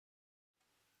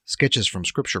Sketches from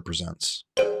Scripture presents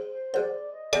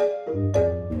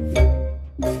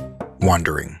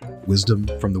Wandering, Wisdom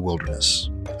from the Wilderness,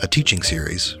 a teaching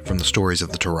series from the stories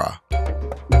of the Torah.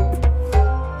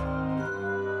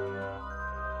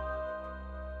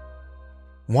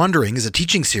 Wandering is a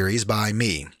teaching series by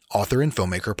me, author and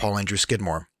filmmaker Paul Andrew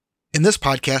Skidmore. In this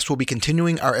podcast, we'll be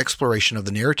continuing our exploration of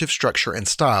the narrative structure and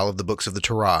style of the books of the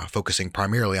Torah, focusing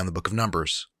primarily on the book of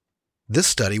Numbers. This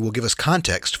study will give us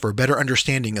context for a better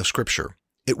understanding of Scripture.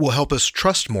 It will help us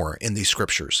trust more in these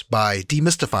Scriptures by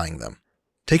demystifying them,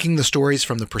 taking the stories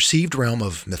from the perceived realm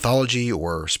of mythology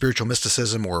or spiritual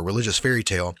mysticism or religious fairy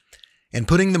tale and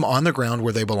putting them on the ground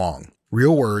where they belong.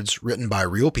 Real words written by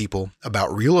real people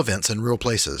about real events and real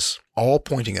places, all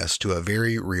pointing us to a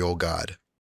very real God.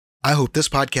 I hope this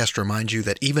podcast reminds you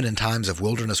that even in times of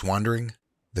wilderness wandering,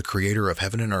 the Creator of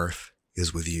heaven and earth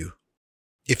is with you.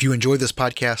 If you enjoy this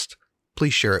podcast,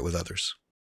 please share it with others.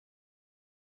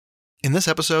 In this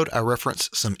episode, I reference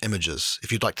some images.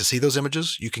 If you'd like to see those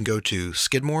images, you can go to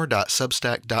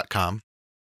skidmore.substack.com,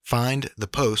 find the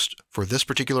post for this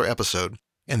particular episode,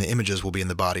 and the images will be in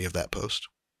the body of that post.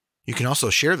 You can also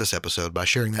share this episode by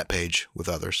sharing that page with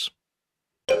others.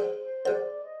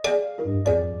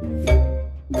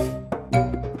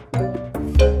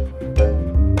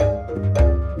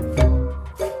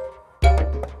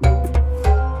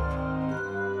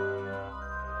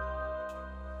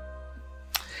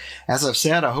 As I've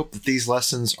said, I hope that these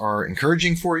lessons are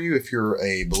encouraging for you if you're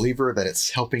a believer, that it's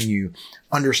helping you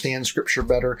understand Scripture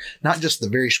better, not just the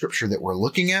very Scripture that we're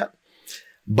looking at,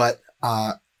 but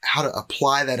how to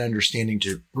apply that understanding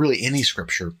to really any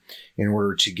Scripture in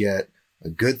order to get a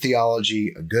good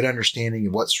theology, a good understanding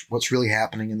of what's really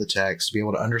happening in the text, be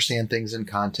able to understand things in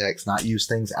context, not use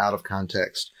things out of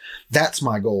context. That's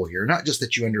my goal here. Not just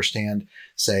that you understand,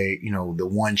 say, the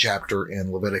one chapter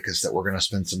in Leviticus that we're going to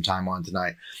spend some time on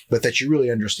tonight, but that you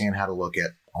really understand how to look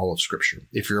at all of Scripture.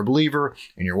 If you're a believer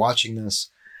and you're watching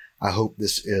this, I hope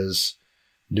this is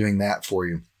doing that for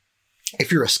you.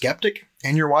 If you're a skeptic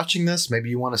and you're watching this,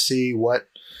 maybe you want to see what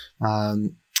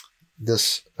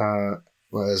this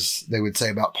as they would say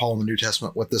about Paul in the New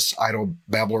Testament, what this idle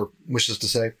babbler wishes to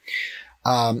say,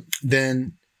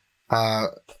 then I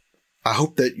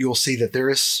hope that you'll see that there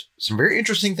is some very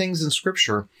interesting things in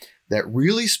Scripture that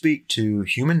really speak to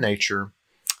human nature,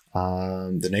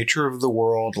 the nature of the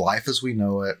world, life as we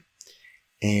know it,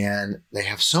 and they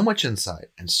have so much insight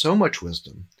and so much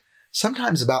wisdom,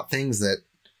 sometimes about things that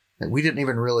we didn't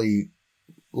even really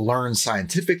learn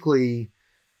scientifically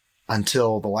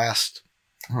until the last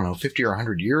 50 or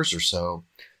 100 years or so.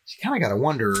 So you kind of got to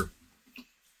wonder,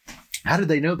 how did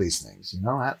they know these things?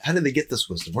 How did they get this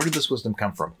wisdom? Where did this wisdom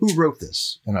come from? Who wrote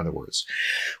this? In other words,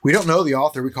 we don't know the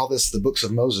author. We call this the books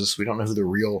of Moses. We don't know who the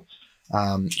real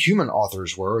human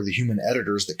authors were, or the human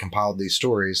editors that compiled these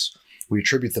stories. We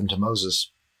attribute them to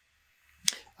Moses.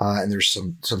 And there's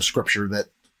some scripture that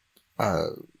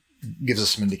gives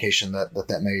us some indication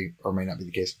that may or may not be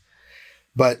the case.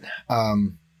 But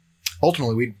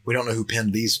ultimately, we don't know who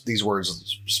penned these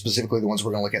words, specifically the ones we're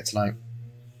going to look at tonight.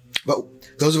 But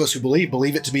those of us who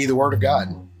believe it to be the Word of God,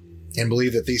 and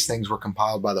believe that these things were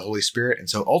compiled by the Holy Spirit. And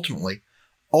so ultimately,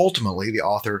 the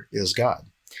author is God.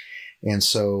 And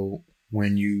so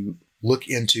when you look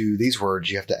into these words,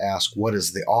 you have to ask, what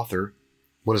is the author?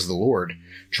 What is the Lord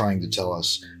trying to tell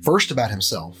us? First about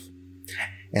himself,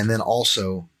 and then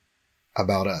also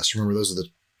about us. Remember, those are the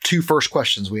two first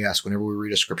questions we ask whenever we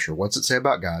read a Scripture. What's it say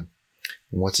about God?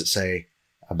 And what's it say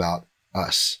about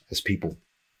us as people?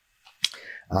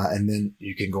 And then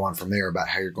you can go on from there about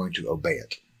how you're going to obey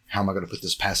it. How am I going to put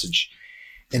this passage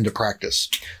into practice?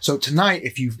 So tonight,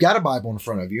 if you've got a Bible in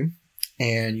front of you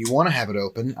and you want to have it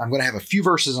open, I'm going to have a few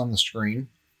verses on the screen.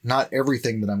 Not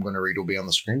everything that I'm going to read will be on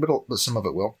the screen, but some of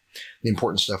it will. The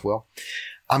important stuff will.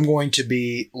 I'm going to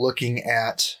be looking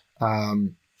at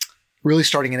really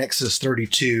starting in Exodus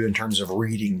 32 in terms of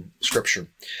reading Scripture.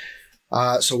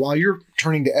 So while you're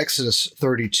turning to Exodus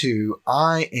 32,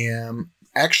 I am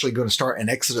actually going to start in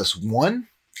Exodus 1,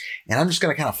 and I'm just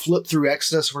going to kind of flip through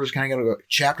Exodus. We're just kind of going to go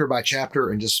chapter by chapter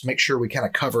and just make sure we kind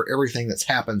of cover everything that's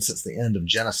happened since the end of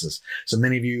Genesis. So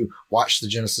many of you watched the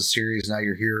Genesis series. Now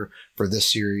you're here for this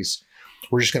series.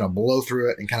 We're just going to blow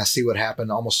through it and kind of see what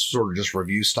happened, almost sort of just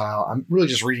review style. I'm really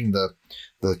just reading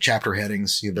the chapter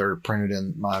headings. They're printed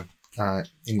in my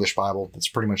English Bible. That's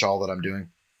pretty much all that I'm doing.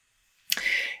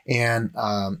 And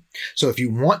so if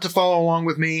you want to follow along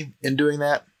with me in doing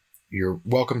that, you're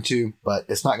welcome to, but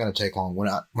it's not going to take long. When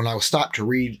I stop to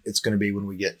read, it's going to be when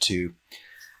we get to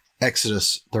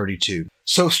Exodus 32.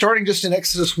 So starting just in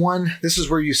Exodus 1, this is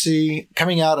where you see,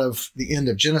 coming out of the end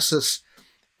of Genesis,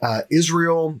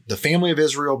 Israel, the family of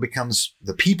Israel, becomes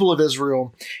the people of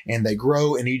Israel, and they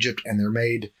grow in Egypt, and they're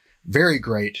made very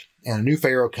great. And a new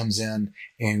Pharaoh comes in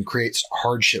and creates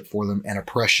hardship for them and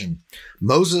oppression.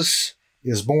 Moses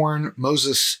is born.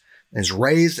 Moses is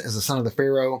raised as the son of the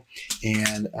Pharaoh,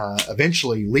 and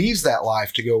eventually leaves that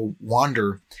life to go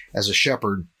wander as a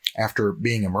shepherd after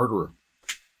being a murderer.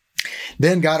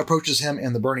 Then God approaches him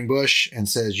in the burning bush and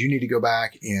says, you need to go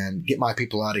back and get my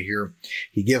people out of here.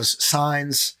 He gives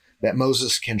signs that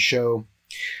Moses can show.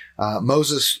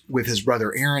 Moses, with his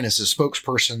brother Aaron as his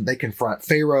spokesperson, they confront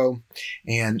Pharaoh,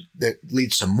 and that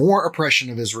leads to more oppression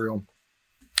of Israel.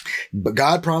 But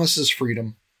God promises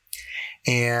freedom.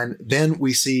 And then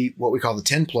we see what we call the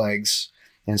 10 plagues.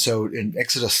 And so in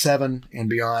Exodus 7 and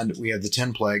beyond, we have the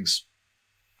 10 plagues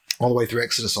all the way through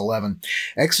Exodus 11.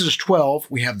 Exodus 12,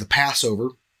 we have the Passover,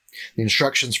 the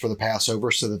instructions for the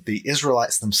Passover, so that the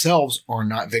Israelites themselves are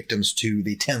not victims to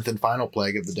the 10th and final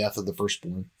plague of the death of the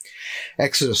firstborn.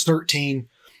 Exodus 13,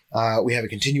 we have a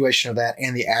continuation of that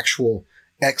and the actual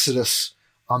Exodus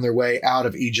on their way out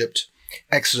of Egypt.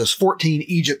 Exodus 14,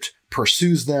 Egypt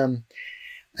pursues them,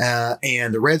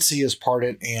 and the Red Sea is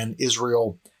parted, and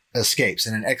Israel escapes.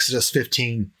 And in Exodus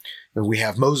 15, we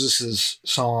have Moses'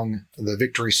 song, the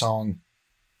victory song.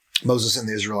 Moses and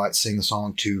the Israelites sing the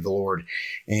song to the Lord.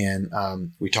 And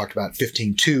we talked about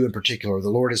 15:2 in particular. The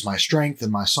Lord is my strength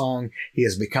and my song. He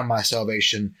has become my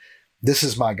salvation. This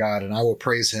is my God, and I will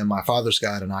praise him, my father's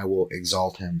God, and I will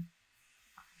exalt him.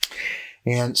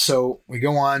 And so we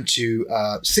go on to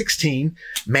 16.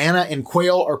 Manna and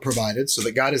quail are provided so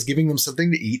that God is giving them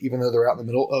something to eat, even though they're out in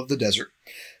the middle of the desert.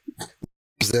 He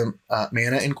gives them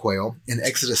manna and quail. In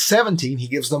Exodus 17, he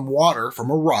gives them water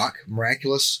from a rock,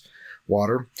 miraculous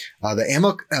water. The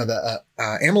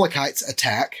Amalekites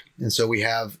attack, and so we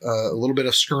have a little bit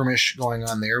of skirmish going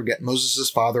on there. We get Moses'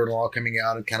 father-in-law coming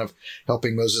out and kind of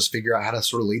helping Moses figure out how to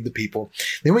sort of lead the people.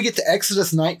 Then we get to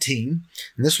Exodus 19,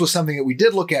 and this was something that we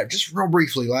did look at just real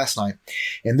briefly last night.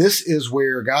 And this is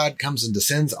where God comes and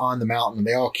descends on the mountain, and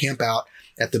they all camp out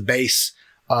at the base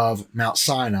of Mount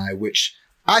Sinai, which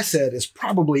I said is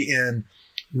probably in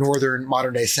northern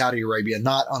modern day Saudi Arabia,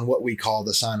 not on what we call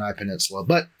the Sinai Peninsula,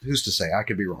 but who's to say? I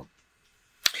could be wrong.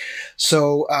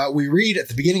 So we read at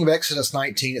the beginning of Exodus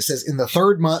 19, it says, in the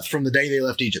 3rd month from the day they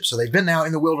left Egypt. So they've been now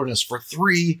in the wilderness for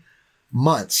 3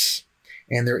 months,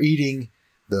 and they're eating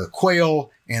the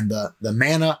quail and the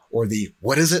manna, or the,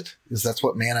 what is it? Because that's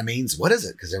what manna means. What is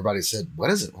it? Because everybody said, what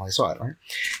is it? Well, I saw it, right?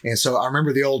 And so I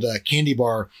remember the old candy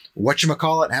bar,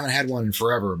 whatchamacallit. I haven't had one in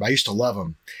forever, but I used to love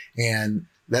them. And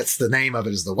that's the name of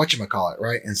it, is the whatchamacallit,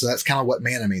 right? And so that's kind of what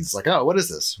manna means. It's like, oh, what is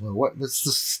this? Well, what's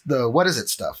this? The what is it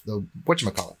stuff? The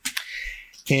whatchamacallit.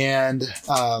 And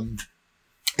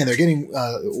they're getting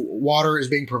water is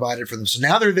being provided for them. So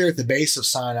now they're there at the base of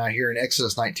Sinai here in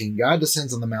Exodus 19. God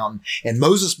descends on the mountain, and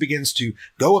Moses begins to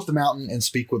go up the mountain and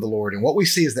speak with the Lord. And what we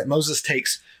see is that Moses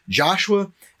takes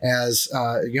Joshua as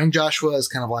young Joshua as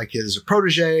kind of like his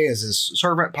protege, as his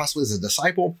servant, possibly as a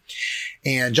disciple.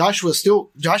 And Joshua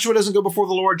doesn't go before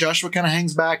the Lord. Joshua kind of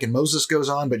hangs back, and Moses goes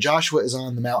on, but Joshua is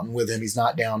on the mountain with him. He's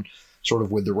not down sort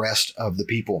of with the rest of the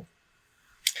people.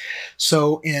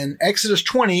 So in Exodus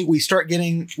 20, we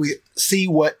see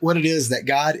what it is that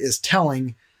God is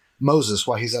telling Moses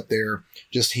while he's up there,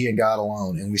 just he and God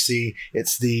alone. And we see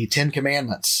it's the 10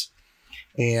 Commandments.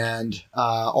 And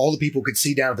all the people could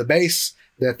see down at the base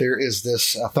that there is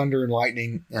this thunder and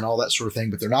lightning and all that sort of thing,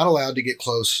 but they're not allowed to get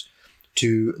close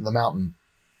to the mountain.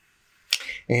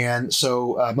 And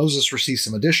so Moses receives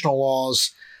some additional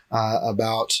laws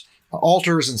about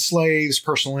altars and slaves,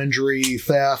 personal injury,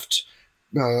 theft,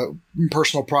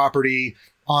 personal property,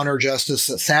 honor, justice,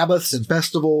 Sabbaths and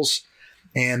festivals,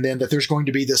 and then that there's going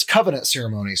to be this covenant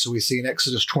ceremony. So we see in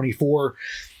Exodus 24,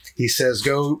 he says,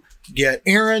 go get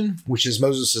Aaron, which is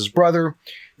Moses' brother.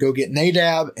 Go get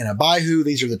Nadab and Abihu.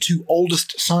 These are the 2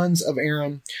 oldest sons of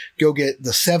Aaron. Go get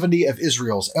the 70 of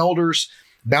Israel's elders.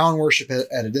 Bow and worship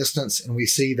at a distance. And we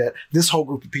see that this whole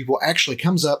group of people actually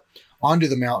comes up onto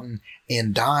the mountain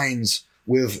and dines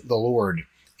with the Lord.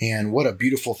 And what a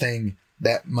beautiful thing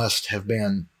that must have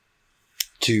been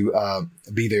to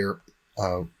be there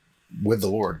with the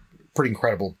Lord. Pretty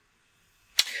incredible.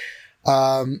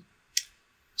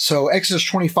 So Exodus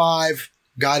 25,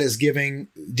 God is giving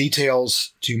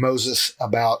details to Moses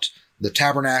about the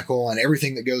tabernacle and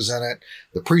everything that goes in it,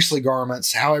 the priestly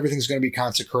garments, how everything's going to be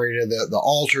consecrated, the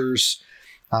altars.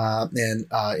 And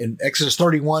in Exodus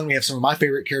 31, we have some of my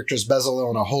favorite characters, Bezalel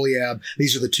and Aholiab.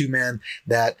 These are the 2 men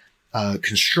that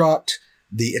construct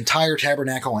the entire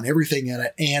tabernacle and everything in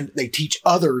it, and they teach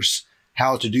others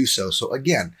how to do so. So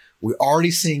again, we're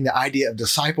already seeing the idea of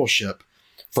discipleship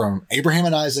from Abraham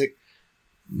and Isaac,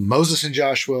 Moses and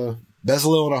Joshua,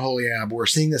 Bezalel and Aholiab, we're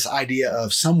seeing this idea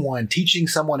of someone teaching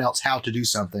someone else how to do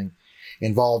something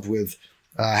involved with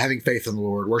having faith in the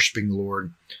Lord, worshiping the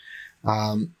Lord.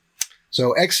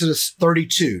 So Exodus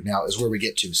 32 now is where we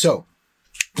get to. So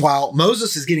while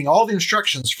Moses is getting all the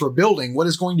instructions for building what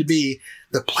is going to be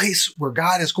the place where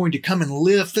God is going to come and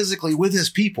live physically with his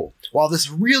people, while this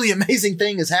really amazing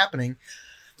thing is happening,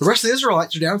 the rest of the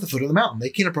Israelites are down at the foot of the mountain. They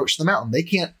can't approach the mountain. They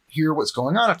can't hear what's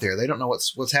going on up there. They don't know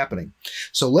what's happening.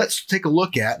 So let's take a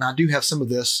look at, and I do have some of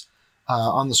this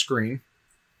on the screen.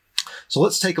 So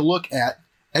let's take a look at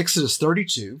Exodus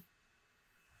 32.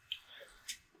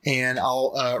 And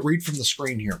I'll read from the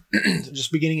screen here,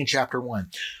 just beginning in chapter 1.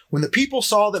 When the people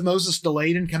saw that Moses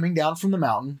delayed in coming down from the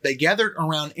mountain, they gathered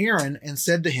around Aaron and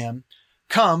said to him,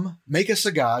 "Come, make us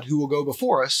a god who will go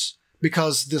before us,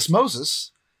 because this Moses,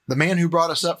 the man who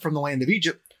brought us up from the land of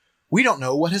Egypt, we don't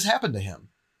know what has happened to him."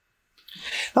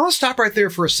 Now let's stop right there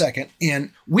for a second.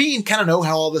 And we kind of know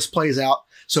how all this plays out.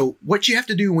 So what you have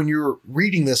to do when you're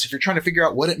reading this, if you're trying to figure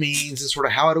out what it means and sort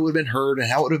of how it would have been heard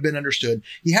and how it would have been understood,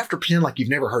 you have to pretend like you've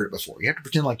never heard it before. You have to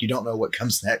pretend like you don't know what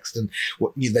comes next and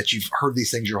that you've heard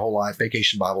these things your whole life,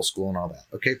 vacation Bible school and all that.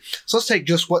 Okay. So let's take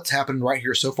just what's happened right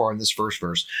here so far in this first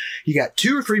verse. You got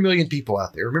 2 or 3 million people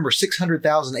out there. Remember,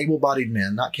 600,000 able-bodied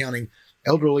men, not counting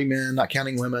elderly men, not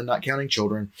counting women, not counting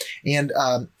children, and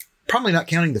probably not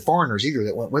counting the foreigners either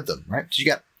that went with them, right? So you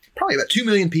got probably about 2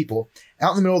 million people out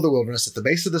in the middle of the wilderness at the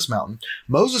base of this mountain.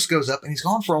 Moses goes up and he's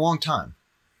gone for a long time.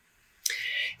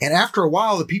 And after a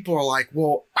while, the people are like,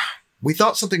 well, we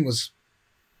thought something was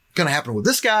going to happen with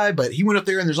this guy, but he went up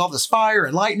there and there's all this fire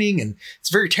and lightning and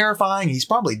it's very terrifying. He's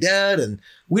probably dead and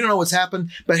we don't know what's happened.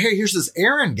 But hey, here's this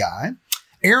Aaron guy.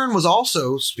 Aaron was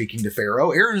also speaking to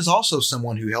Pharaoh. Aaron is also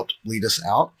someone who helped lead us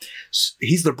out.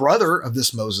 He's the brother of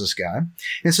this Moses guy.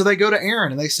 And so they go to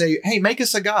Aaron and they say, hey, make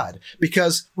us a god.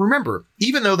 Because remember,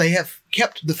 even though they have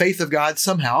kept the faith of God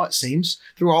somehow, it seems,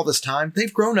 through all this time,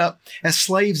 they've grown up as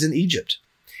slaves in Egypt.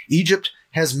 Egypt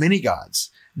has many gods.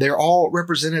 They're all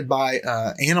represented by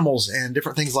animals and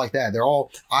different things like that. They're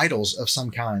all idols of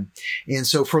some kind. And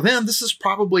so for them, this is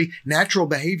probably natural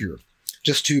behavior,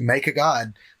 just to make a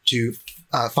god, to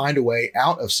find a way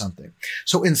out of something.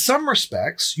 So in some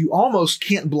respects, you almost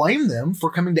can't blame them for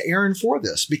coming to Aaron for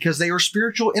this because they are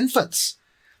spiritual infants.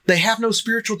 They have no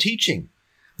spiritual teaching.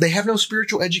 They have no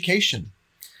spiritual education.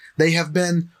 They have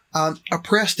been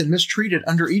oppressed and mistreated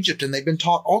under Egypt, and they've been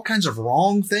taught all kinds of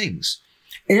wrong things.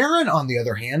 Aaron, on the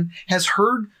other hand, has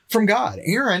heard from God.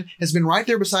 Aaron has been right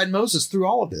there beside Moses through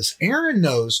all of this. Aaron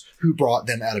knows who brought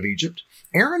them out of Egypt.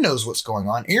 Aaron knows what's going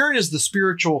on. Aaron is the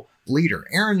spiritual leader.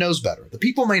 Aaron knows better. The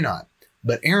people may not,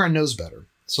 but Aaron knows better.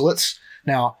 So let's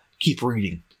now keep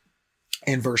reading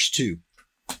in verse 2.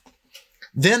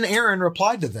 Then Aaron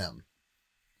replied to them,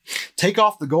 "Take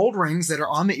off the gold rings that are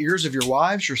on the ears of your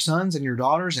wives, your sons, and your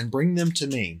daughters, and bring them to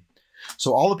me."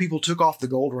 So all the people took off the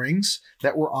gold rings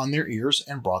that were on their ears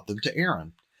and brought them to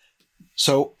Aaron.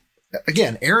 So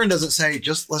again, Aaron doesn't say,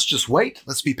 let's just wait.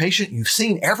 Let's be patient. You've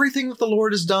seen everything that the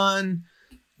Lord has done.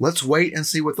 Let's wait and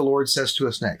see what the Lord says to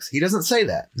us next. He doesn't say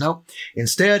that. No.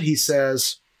 Instead, he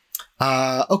says,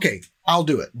 okay, I'll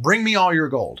do it. Bring me all your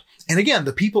gold. And again,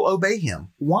 the people obey him.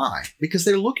 Why? Because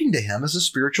they're looking to him as a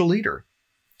spiritual leader.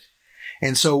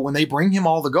 And so when they bring him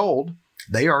all the gold,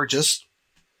 they are just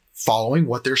following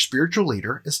what their spiritual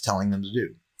leader is telling them to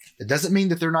do. It doesn't mean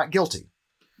that they're not guilty.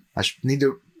 I need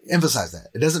to emphasize that.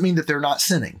 It doesn't mean that they're not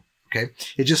sinning. Okay.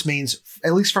 It just means,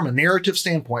 at least from a narrative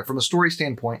standpoint, from a story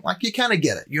standpoint, like you kind of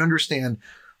get it. You understand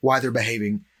why they're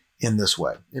behaving in this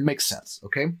way. It makes sense.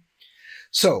 Okay.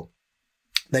 So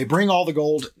they bring all the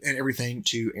gold and everything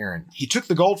to Aaron. He took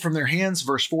the gold from their hands,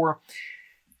 verse 4,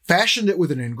 fashioned it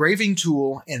with an engraving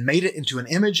tool and made it into an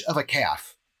image of a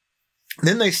calf.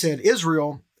 Then they said,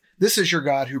 "Israel, this is your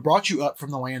God who brought you up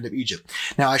from the land of Egypt."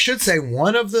 Now, I should say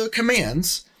one of the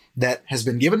commands that has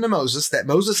been given to Moses, that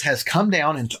Moses has come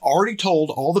down and already told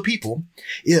all the people,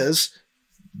 is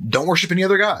don't worship any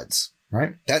other gods,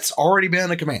 right? That's already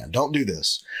been a command. Don't do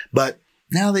this. But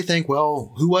now they think,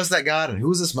 well, who was that God and who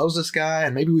was this Moses guy?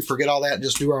 And maybe we forget all that and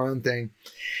just do our own thing.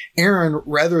 Aaron,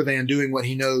 rather than doing what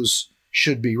he knows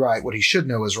should be right, what he should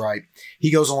know is right,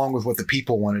 he goes along with what the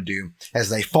people want to do as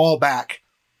they fall back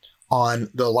on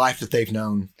the life that they've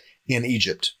known in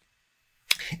Egypt.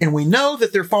 And we know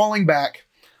that they're falling back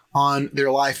on their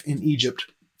life in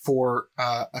Egypt for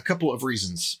a couple of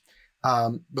reasons.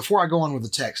 Before I go on with the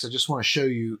text, I just want to show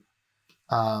you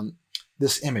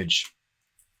this image.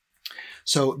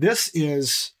 So this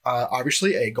is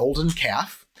obviously a golden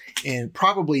calf, and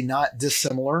probably not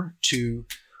dissimilar to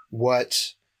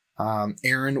what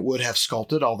Aaron would have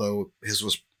sculpted, although his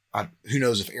was, who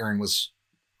knows if Aaron was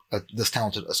this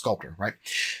talented a sculptor, right?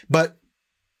 But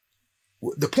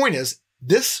the point is,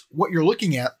 what you're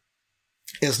looking at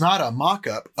is not a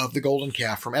mock-up of the golden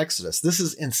calf from Exodus. This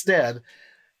is instead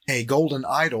a golden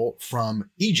idol from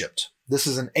Egypt. This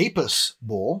is an Apis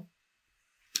bull.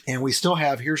 And we still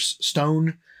have, here's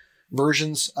stone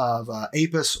versions of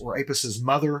Apis or Apis's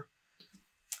mother.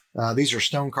 These are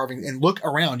stone carvings. And look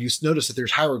around, you notice that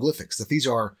there's hieroglyphics, that these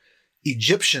are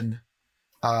Egyptian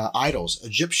idols,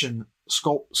 Egyptian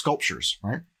sculptures,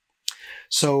 right?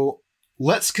 So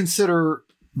let's consider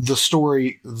the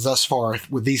story thus far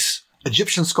with these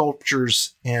Egyptian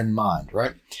sculptures in mind,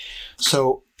 right?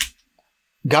 So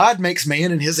God makes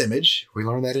man in his image. We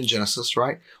learned that in Genesis,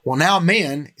 right? Well, now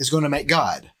man is going to make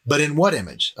God. But in what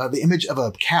image? The image of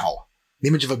a cow, the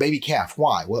image of a baby calf.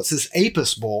 Why? Well, it's this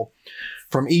Apis bull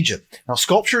from Egypt. Now,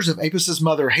 sculptures of Apis's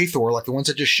mother, Hathor, like the ones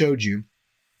I just showed you,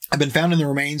 have been found in the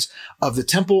remains of the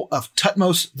temple of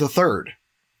Thutmose III.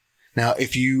 Now,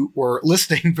 if you were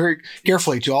listening very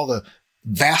carefully to all the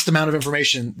vast amount of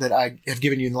information that I have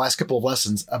given you in the last couple of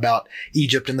lessons about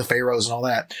Egypt and the pharaohs and all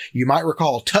that, you might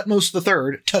recall Thutmose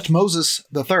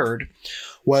III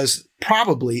was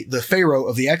probably the pharaoh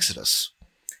of the Exodus.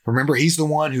 Remember, he's the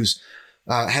one who's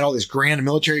had all these grand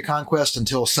military conquests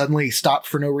until suddenly he stopped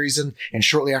for no reason, and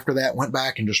shortly after that went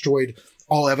back and destroyed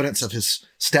all evidence of his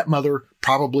stepmother,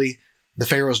 probably the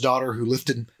pharaoh's daughter who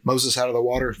lifted Moses out of the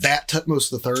water. That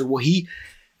Thutmose III. Well, he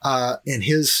in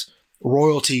his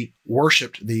royalty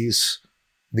worshipped these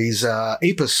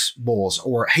Apis bulls,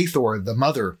 or Hathor, the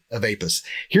mother of Apis.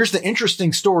 Here's the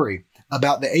interesting story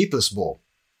about the Apis bull.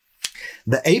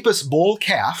 The Apis bull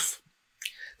calf,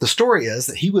 the story is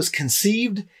that he was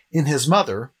conceived in his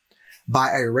mother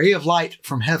by a ray of light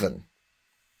from heaven.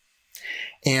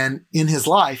 And in his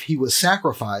life, he was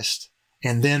sacrificed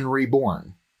and then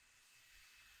reborn.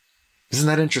 Isn't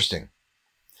that interesting?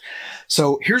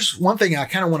 So here's one thing I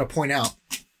kind of want to point out.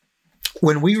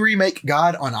 When we remake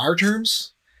God on our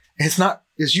terms, it's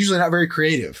usually not very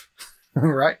creative,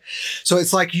 right? So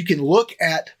it's like you can look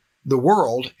at the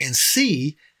world and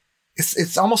see,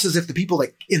 it's almost as if the people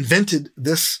that invented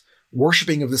this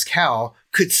worshiping of this cow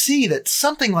could see that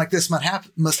something like this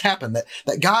must happen,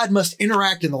 that God must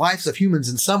interact in the lives of humans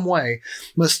in some way,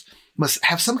 must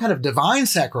have some kind of divine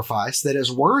sacrifice that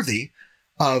is worthy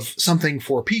of something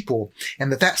for people,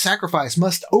 and that sacrifice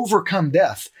must overcome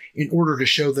death in order to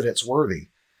show that it's worthy.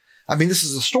 I mean, this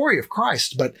is the story of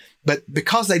Christ, but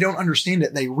because they don't understand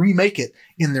it, they remake it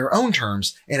in their own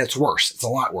terms, and it's worse. It's a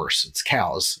lot worse. It's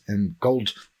cows and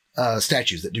gold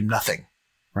statues that do nothing,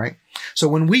 right? So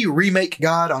when we remake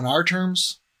God on our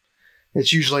terms,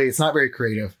 it's not very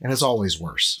creative, and it's always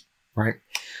worse, right?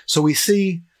 So we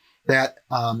see that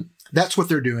that's what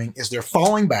they're doing, is they're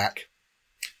falling back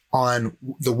on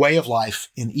the way of life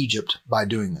in Egypt by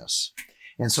doing this.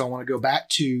 And so I want to go back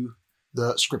to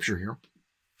the scripture here.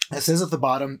 It says at the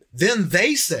bottom, "Then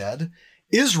they said,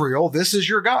 'Israel, this is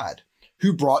your God,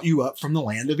 who brought you up from the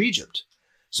land of Egypt.'"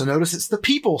 So notice it's the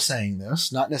people saying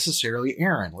this, not necessarily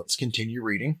Aaron. Let's continue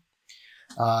reading.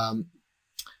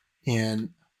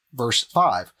 In verse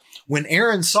 5, "When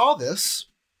Aaron saw this,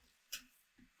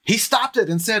 he stopped it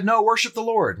and said, 'No, worship the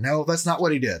Lord.'" No, that's not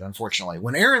what he did, unfortunately.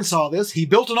 "When Aaron saw this, he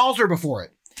built an altar before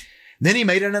it. Then he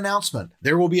made an announcement.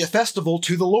 'There will be a festival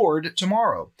to the Lord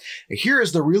tomorrow.'" Here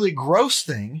is the really gross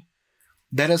thing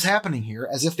that is happening here,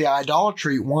 as if the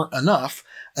idolatry weren't enough.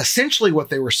 Essentially what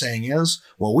they were saying is,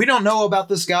 well, we don't know about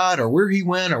this God or where he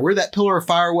went or where that pillar of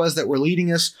fire was that were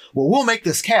leading us. Well, we'll make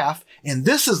this calf, and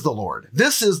this is the Lord.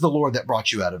 This is the Lord that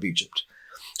brought you out of Egypt.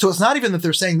 So it's not even that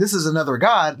they're saying this is another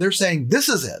God. They're saying this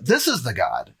is it. This is the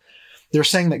God. They're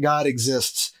saying that God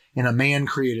exists in a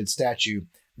man-created statue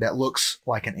that looks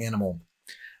like an animal.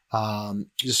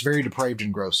 Just very depraved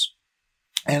and gross.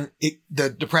 And the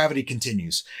depravity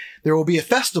continues. "There will be a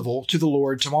festival to the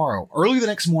Lord tomorrow. Early the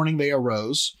next morning they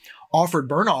arose, offered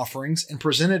burnt offerings, and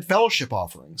presented fellowship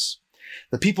offerings.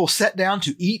 The people sat down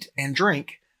to eat and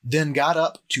drink, then got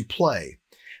up to play."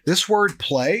 This word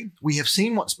play, we have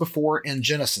seen once before in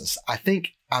Genesis. I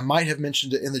think I might have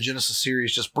mentioned it in the Genesis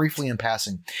series just briefly in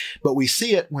passing, but we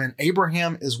see it when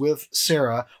Abraham is with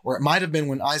Sarah, or it might have been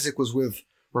when Isaac was with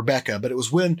Rebecca, but it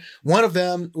was when one of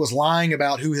them was lying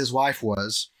about who his wife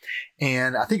was.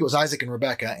 And I think it was Isaac and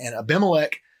Rebecca, and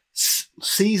Abimelech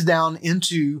sees down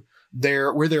into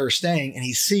where they're staying, and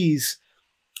he sees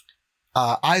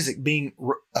Isaac being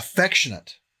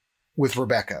affectionate with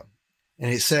Rebecca.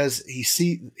 And it says he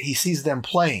sees them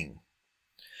playing.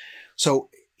 So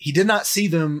he did not see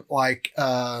them like,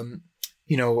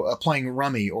 playing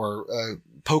rummy or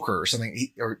poker or something,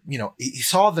 he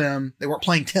saw them, they weren't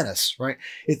playing tennis, right?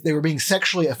 They were being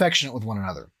sexually affectionate with one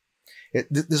another.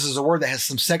 This is a word that has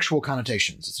some sexual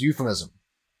connotations. It's a euphemism.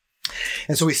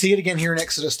 And so we see it again here in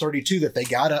Exodus 32 that they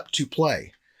got up to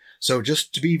play. So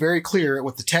just to be very clear,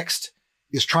 what the text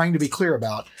is trying to be clear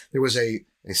about, there was a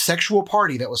sexual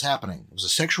party that was happening. It was a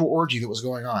sexual orgy that was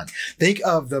going on. Think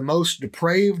of the most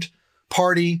depraved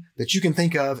party that you can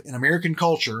think of in American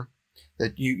culture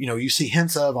that you see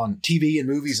hints of on TV and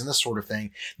movies and this sort of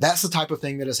thing. That's the type of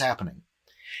thing that is happening.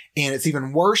 And it's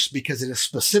even worse because it is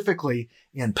specifically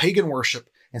in pagan worship.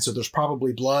 And so there's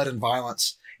probably blood and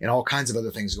violence and all kinds of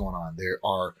other things going on. They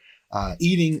are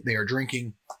eating, they are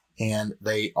drinking, and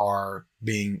they are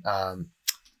being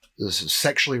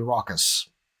sexually raucous.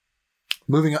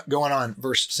 Going on,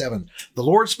 verse 7. The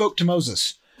Lord spoke to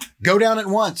Moses, "Go down at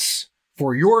once,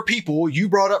 for your people you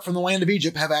brought up from the land of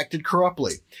Egypt have acted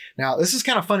corruptly." Now, this is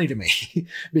kind of funny to me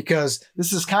because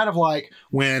this is kind of like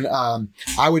when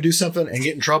I would do something and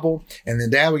get in trouble, and then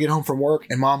Dad would get home from work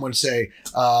and Mom would say,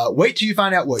 "Wait till you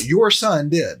find out what your son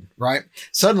did," right?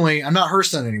 Suddenly, I'm not her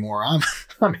son anymore.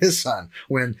 I'm his son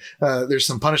when there's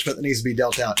some punishment that needs to be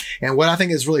dealt out. And what I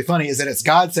think is really funny is that it's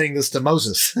God saying this to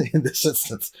Moses in this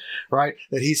instance, right?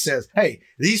 That he says, "Hey,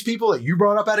 these people that you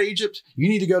brought up out of Egypt, you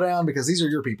need to go down because these are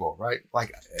your people," right?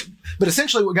 But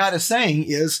essentially what God is saying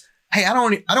is, "Hey, I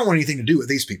don't want anything to do with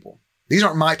these people. These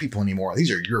aren't my people anymore. These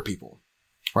are your people,"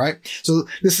 right? So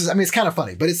it's kind of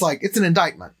funny, but it's an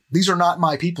indictment. These are not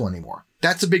my people anymore.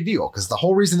 That's a big deal because the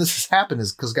whole reason this has happened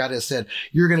is because God has said,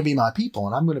 "You're going to be my people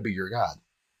and I'm going to be your God."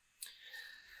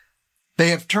 They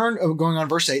have turned, going on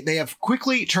verse 8, they have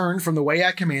quickly turned from the way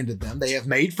I commanded them. They have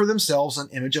made for themselves an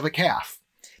image of a calf.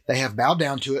 They have bowed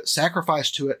down to it,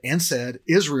 sacrificed to it, and said,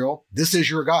 "Israel, this is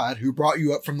your God who brought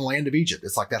you up from the land of Egypt."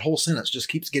 It's like that whole sentence just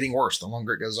keeps getting worse the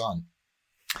longer it goes on.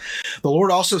 The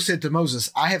Lord also said to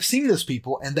Moses, "I have seen this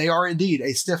people, and they are indeed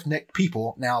a stiff-necked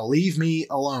people. Now leave me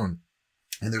alone."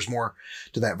 And there's more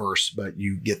to that verse, but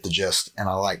you get the gist. And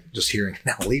I like just hearing,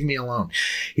 "Now leave me alone."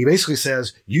 He basically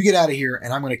says, "You get out of here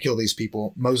and I'm going to kill these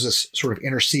people." Moses sort of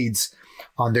intercedes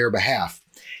on their behalf.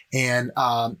 And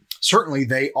certainly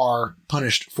they are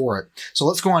punished for it. So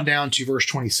let's go on down to verse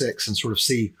 26 and sort of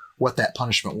see what that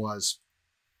punishment was.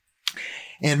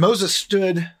 "And Moses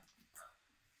stood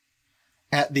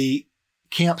at the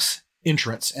camp's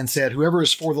entrance and said, 'Whoever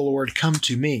is for the Lord, come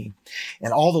to me.'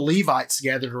 And all the Levites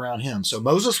gathered around him." So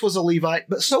Moses was a Levite,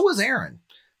 but so was Aaron,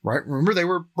 right? Remember, they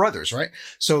were brothers, right?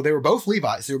 So they were both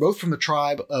Levites. They were both from the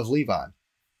tribe of Levi.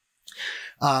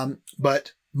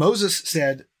 But Moses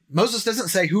doesn't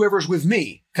say, "Whoever's with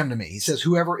me, come to me." He says,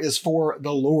 "Whoever is for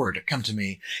the Lord, come to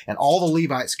me." And all the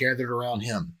Levites gathered around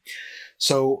him.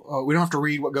 So we don't have to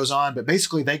read what goes on, but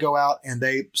basically they go out and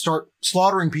they start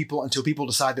slaughtering people until people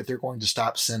decide that they're going to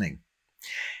stop sinning.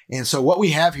 And so what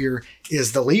we have here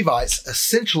is the Levites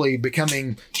essentially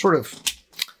becoming sort of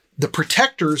the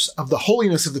protectors of the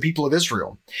holiness of the people of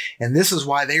Israel. And this is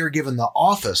why they are given the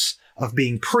office of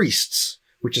being priests,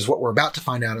 which is what we're about to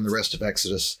find out in the rest of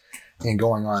Exodus and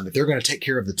going on, that they're going to take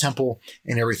care of the temple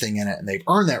and everything in it. And they've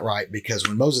earned that right because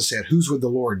when Moses said, "Who's with the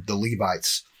Lord?" the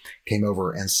Levites came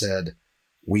over and said,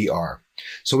 "We are."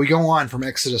 So we go on from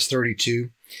Exodus 32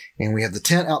 and we have the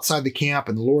tent outside the camp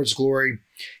and the Lord's glory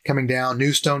coming down,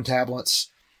 new stone tablets,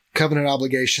 covenant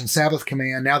obligation, Sabbath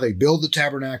command. Now they build the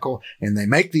tabernacle and they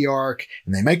make the ark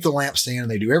and they make the lampstand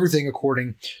and they do everything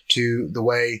according to the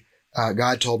way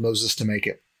God told Moses to make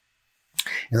it.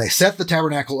 And they set the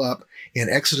tabernacle up in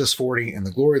Exodus 40 and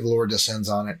the glory of the Lord descends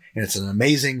on it. And it's an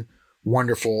amazing,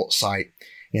 wonderful sight.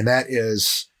 And that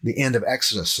is the end of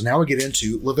Exodus. So now we get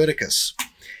into Leviticus.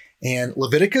 And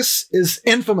Leviticus is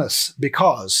infamous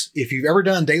because if you've ever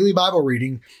done daily Bible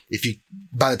reading,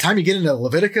 by the time you get into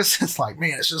Leviticus, it's like,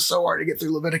 man, it's just so hard to get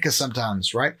through Leviticus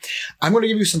sometimes, right? I'm going to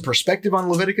give you some perspective on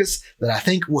Leviticus that I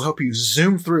think will help you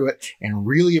zoom through it and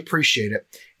really appreciate it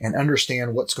and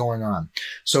understand what's going on.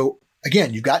 So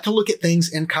again, you've got to look at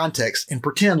things in context and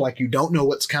pretend like you don't know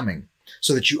what's coming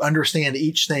so that you understand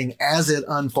each thing as it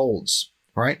unfolds,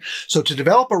 right? So to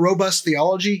develop a robust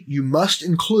theology, you must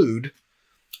include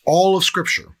all of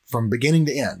Scripture from beginning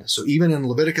to end. So even in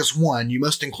Leviticus 1, you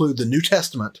must include the New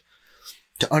Testament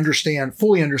to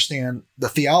fully understand the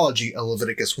theology of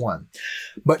Leviticus 1.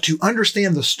 But to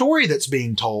understand the story that's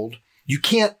being told, you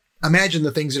can't imagine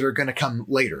the things that are going to come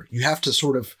later. You have to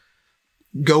sort of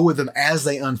go with them as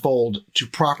they unfold to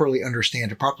properly understand,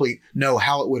 to properly know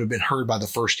how it would have been heard by the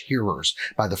first hearers,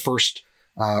 by the first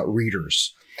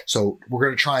readers. So we're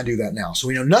going to try and do that now. So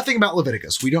we know nothing about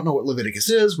Leviticus. We don't know what Leviticus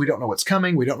is. We don't know what's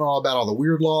coming. We don't know all about all the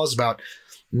weird laws about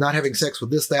not having sex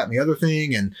with this, that, and the other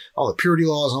thing, and all the purity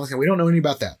laws and all that. We don't know any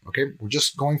about that. Okay. We're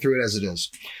just going through it as it is.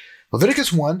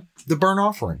 Leviticus 1, the burnt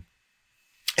offering.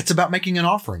 It's about making an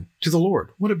offering to the Lord.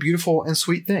 What a beautiful and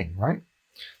sweet thing, right?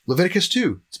 Leviticus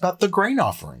 2, it's about the grain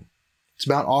offering. It's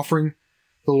about offering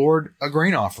the Lord a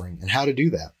grain offering and how to do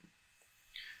that.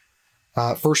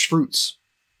 First fruits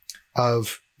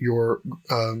of your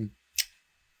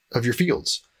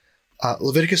fields.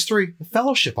 Leviticus 3, the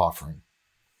fellowship offering,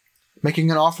 making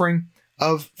an offering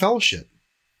of fellowship.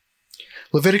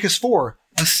 Leviticus 4,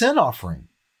 a sin offering.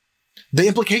 The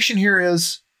implication here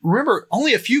is, remember,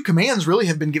 only a few commands really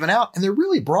have been given out, and they're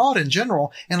really broad and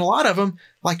general. And a lot of them,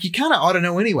 like, you kind of ought to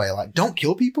know anyway, like, don't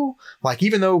kill people. Like,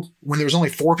 even though when there was only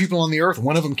 4 people on the earth,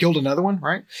 one of them killed another one,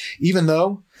 right? Even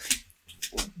though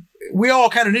we all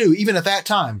kind of knew, even at that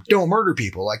time, don't murder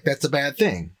people. Like, that's a bad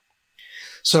thing.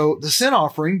 So the sin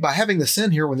offering, by having the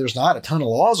sin here when there's not a ton of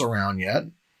laws around yet,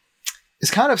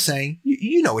 is kind of saying,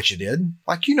 you know what you did.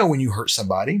 Like, you know when you hurt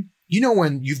somebody. You know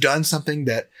when you've done something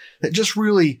that just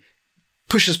really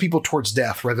pushes people towards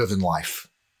death rather than life.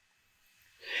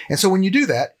 And so when you do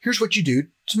that, here's what you do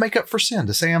to make up for sin,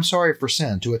 to say, I'm sorry for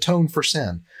sin, to atone for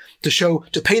sin,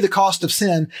 to pay the cost of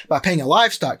sin by paying a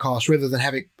livestock cost rather than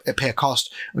having it pay a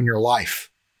cost on your life,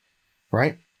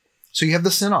 right? So you have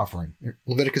the sin offering,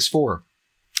 Leviticus 4.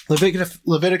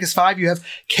 Leviticus 5, you have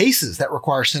cases that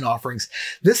require sin offerings.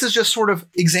 This is just sort of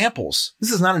examples.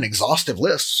 This is not an exhaustive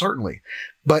list, certainly,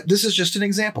 but this is just an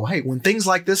example. Hey, when things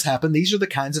like this happen, these are the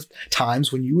kinds of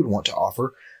times when you would want to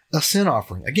offer a sin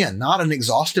offering. Again, not an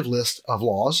exhaustive list of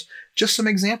laws, just some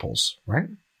examples, right?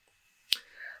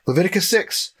 Leviticus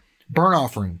 6, burnt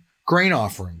offering, grain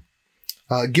offering,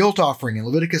 guilt offering in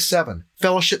Leviticus 7,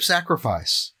 fellowship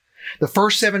sacrifice. The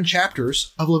first 7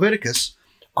 chapters of Leviticus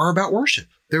are about worship.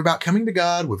 They're about coming to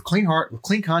God with clean heart, with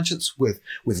clean conscience, with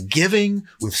giving,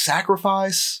 with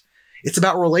sacrifice. It's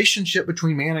about relationship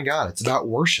between man and God. It's about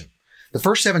worship. The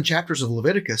first 7 chapters of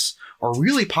Leviticus are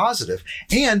really positive,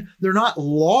 and they're not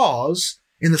laws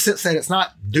in the sense that it's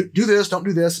not do this, don't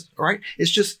do this, right?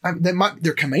 It's just,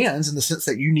 they're commands in the sense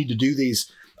that you need to do these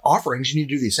offerings, you need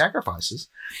to do these sacrifices,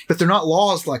 but they're not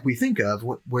laws like we think of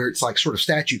where it's like sort of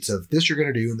statutes of this you're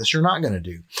going to do and this you're not going to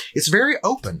do. It's very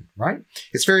open, right?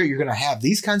 It's you're going to have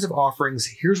these kinds of offerings.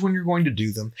 Here's when you're going to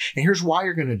do them, and here's why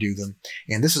you're going to do them.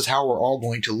 And this is how we're all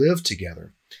going to live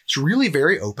together. It's really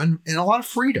very open and a lot of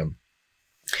freedom.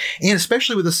 And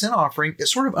especially with a sin offering, it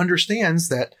sort of understands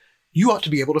that you ought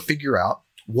to be able to figure out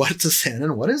what's a sin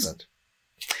and what isn't.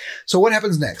 So what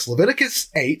happens next? Leviticus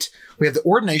 8, we have the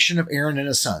ordination of Aaron and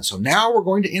his sons. So now we're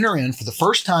going to enter in for the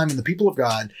first time in the people of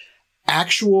God,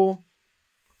 actual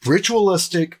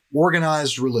ritualistic,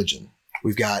 organized religion.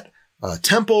 We've got a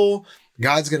temple.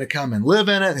 God's going to come and live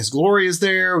in it. His glory is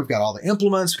there. We've got all the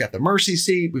implements. We've got the mercy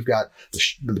seat. We've got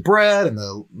the bread and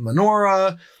the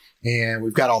menorah. And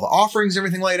we've got all the offerings,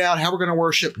 everything laid out, how we're going to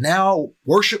worship. Now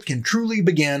worship can truly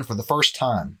begin for the first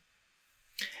time.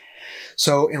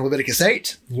 So in Leviticus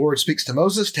 8, the Lord speaks to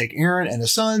Moses, take Aaron and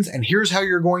his sons, and here's how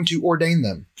you're going to ordain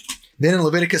them. Then in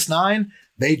Leviticus 9,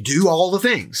 they do all the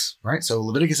things, right? So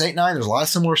Leviticus 8, 9, there's a lot of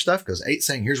similar stuff because 8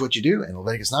 saying, here's what you do. And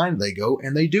Leviticus 9, they go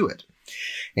and they do it.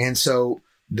 And so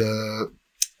the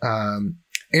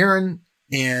Aaron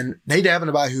and Nadab and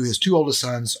Abihu, his 2 oldest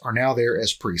sons, are now there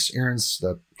as priests. Aaron's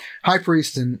the high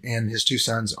priest and his 2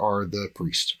 sons are the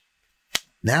priest.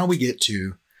 Now we get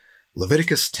to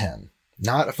Leviticus 10.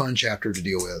 Not a fun chapter to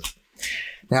deal with.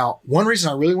 Now, one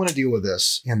reason I really want to deal with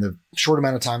this in the short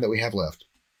amount of time that we have left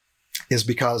is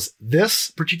because this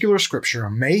particular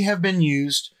scripture may have been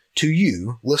used to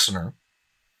you, listener,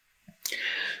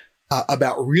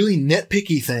 about really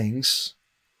nitpicky things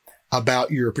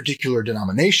about your particular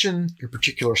denomination, your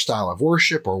particular style of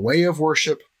worship or way of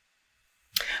worship.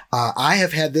 I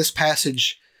have had this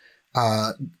passage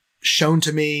shown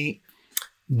to me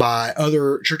by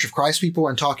other Church of Christ people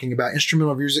and talking about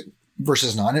instrumental music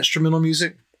versus non-instrumental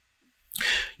music.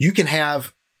 You can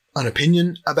have an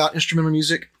opinion about instrumental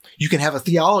music. You can have a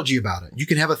theology about it. You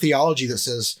can have a theology that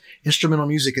says instrumental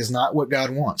music is not what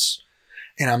God wants.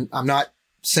 And I'm not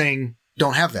saying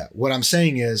don't have that. What I'm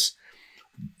saying is,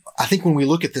 I think when we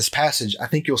look at this passage, I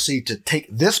think you'll see to take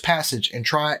this passage and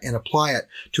try and apply it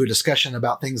to a discussion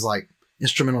about things like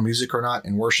instrumental music or not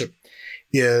in worship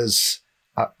is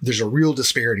there's a real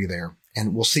disparity there,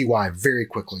 and we'll see why very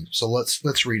quickly. So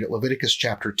let's read it. Leviticus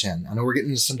chapter 10. I know we're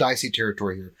getting into some dicey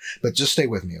territory here, but just stay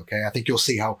with me, okay? I think you'll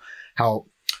see how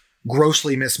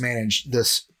grossly mismanaged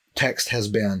this text has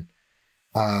been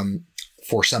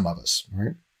for some of us,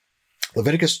 right?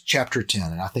 Leviticus chapter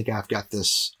 10, and I think I've got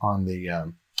this on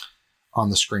the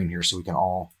screen here so we can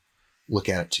all look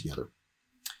at it together.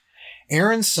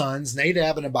 Aaron's sons,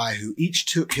 Nadab and Abihu, each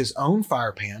took his own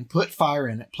fire pan, put fire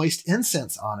in it, placed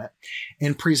incense on it,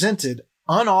 and presented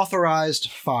unauthorized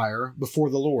fire before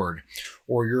the Lord.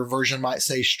 Or your version might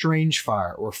say strange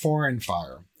fire or foreign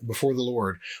fire before the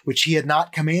Lord, which he had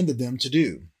not commanded them to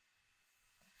do.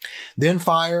 Then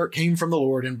fire came from the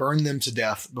Lord and burned them to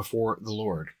death before the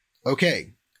Lord.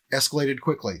 Okay, escalated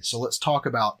quickly. So let's talk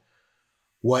about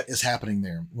what is happening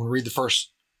there. We'll read the first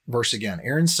verse again.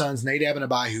 Aaron's sons, Nadab and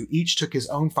Abihu, each took his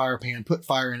own fire pan, put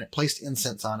fire in it, placed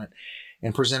incense on it,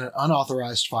 and presented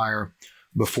unauthorized fire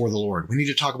before the Lord. We need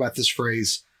to talk about this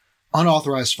phrase,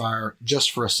 unauthorized fire,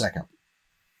 just for a second.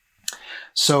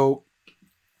 So,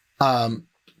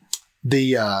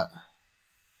 this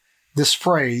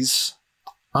phrase,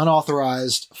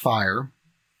 unauthorized fire,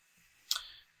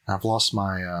 I've lost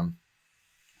my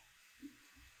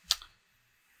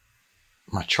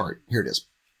my chart. Here it is.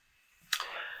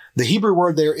 The Hebrew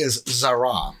word there is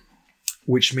zara,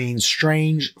 which means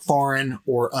strange, foreign,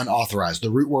 or unauthorized. The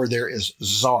root word there is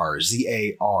zar,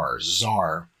 Z-A-R,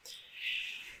 zar.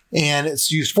 And it's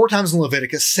used 4 times in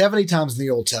Leviticus, 70 times in the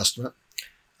Old Testament.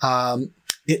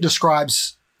 It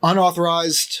describes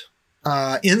unauthorized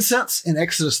incense in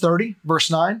Exodus 30,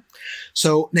 verse 9.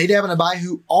 So Nadab and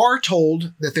Abihu are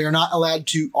told that they are not allowed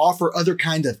to offer other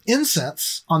kind of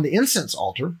incense on the incense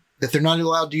altar, that they're not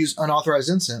allowed to use unauthorized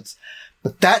incense.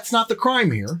 But that's not the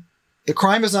crime here. The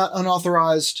crime is not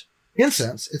unauthorized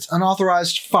incense. It's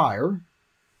unauthorized fire,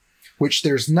 which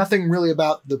there's nothing really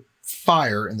about the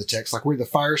fire in the text, like where the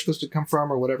fire is supposed to come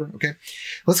from or whatever. Okay.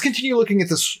 Let's continue looking at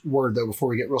this word though, before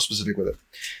we get real specific with it.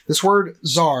 This word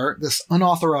zar, this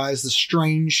unauthorized, this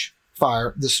strange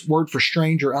fire, this word for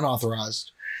strange or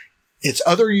unauthorized, its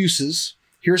other uses.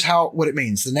 Here's what it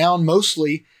means. The noun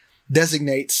mostly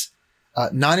designates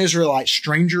non-Israelite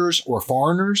strangers or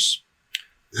foreigners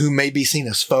who may be seen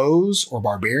as foes or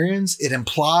barbarians. It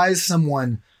implies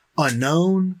someone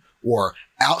unknown or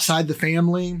outside the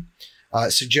family.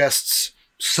 It suggests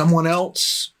someone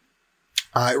else.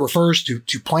 It refers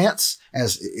to plants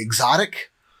as exotic.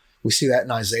 We see that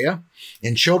in Isaiah.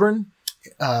 In children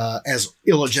as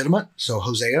illegitimate. So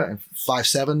Hosea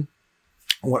 5:7,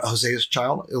 Hosea's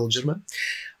child, illegitimate.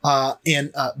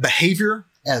 And behavior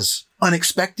as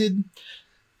unexpected.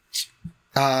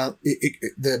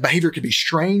 The behavior could be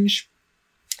strange.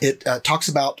 It talks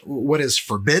about what is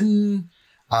forbidden.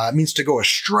 It means to go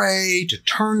astray, to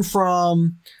turn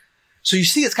from. So you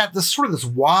see, it's got this sort of this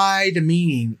wide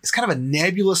meaning. It's kind of a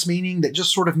nebulous meaning that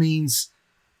just sort of means,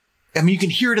 I mean, you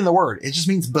can hear it in the word. It just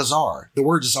means bizarre. The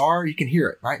word zar, you can hear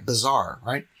it, right? Bizarre,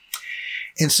 right?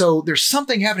 And so there's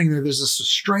something happening there. There's this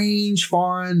strange,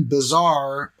 foreign,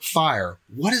 bizarre fire.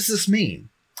 What does this mean?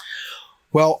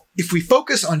 Well, if we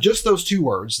focus on just those 2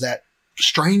 words, that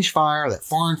strange fire, that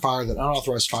foreign fire, that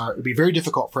unauthorized fire, it would be very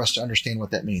difficult for us to understand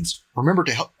what that means. Remember,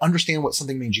 to help understand what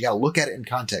something means, you got to look at it in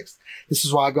context. This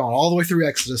is why I've gone all the way through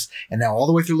Exodus and now all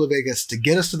the way through Leviticus to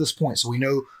get us to this point so we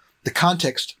know the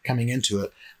context coming into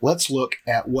it. Let's look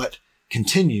at what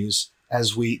continues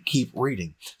as we keep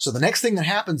reading. So the next thing that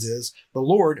happens is the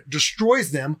Lord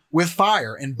destroys them with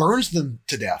fire and burns them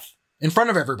to death in front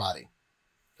of everybody.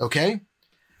 Okay?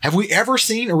 Have we ever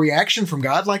seen a reaction from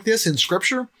God like this in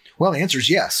Scripture? Well, the answer is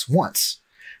yes, once,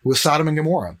 with Sodom and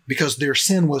Gomorrah, because their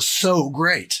sin was so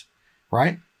great,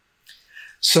 right?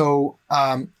 So,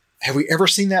 have we ever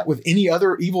seen that with any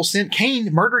other evil sin?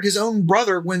 Cain murdered his own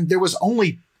brother when there was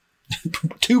only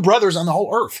 2 brothers on the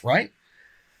whole earth, right?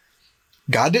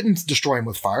 God didn't destroy him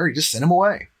with fire. He just sent him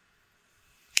away.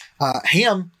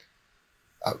 Ham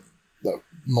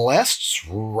molests,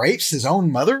 rapes his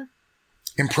own mother,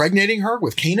 impregnating her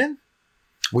with Canaan.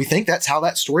 We think that's how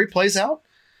that story plays out.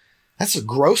 That's a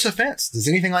gross offense. Does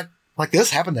anything like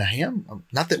this happen to Ham?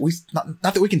 Not that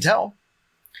we can tell.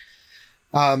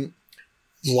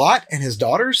 Lot and his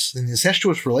daughters and the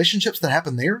incestuous relationships that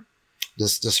happen there.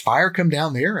 Does fire come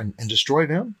down there and destroy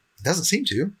them? It doesn't seem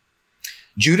to.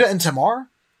 Judah and Tamar.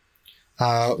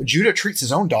 Judah treats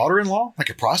his own daughter-in-law like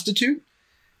a prostitute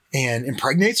and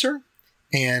impregnates her.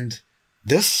 And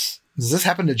does this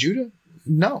happen to Judah?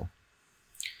 No.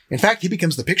 In fact, he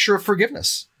becomes the picture of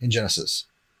forgiveness in Genesis.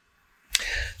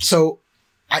 So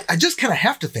I just kind of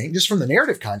have to think, just from the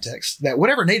narrative context, that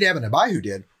whatever Nadab and Abihu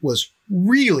did was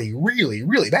really, really,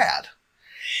 really bad.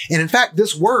 And in fact,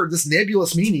 this word, this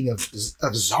nebulous meaning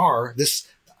of zar, this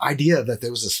idea that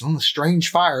there was this strange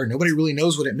fire, nobody really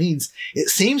knows what it means, it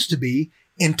seems to be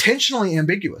intentionally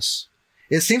ambiguous.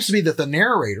 It seems to be that the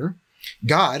narrator,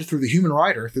 God, through the human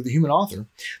writer, through the human author,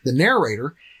 the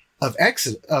narrator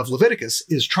of Leviticus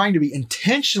is trying to be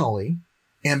intentionally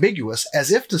ambiguous,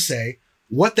 as if to say,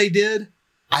 what they did,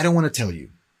 I don't want to tell you.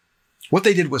 What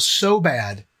they did was so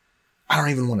bad, I don't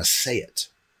even want to say it.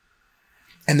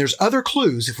 And there's other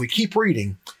clues, if we keep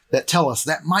reading, that tell us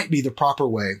that might be the proper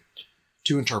way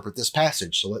to interpret this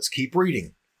passage. So let's keep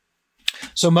reading.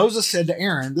 So Moses said to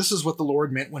Aaron, this is what the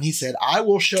Lord meant when he said, I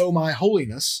will show my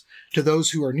holiness to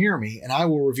those who are near me, and I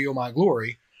will reveal my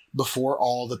glory before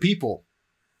all the people.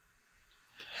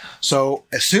 So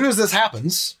as soon as this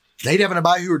happens, Nadab and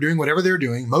Abihu are doing whatever they're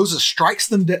doing. Moses strikes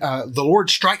them. The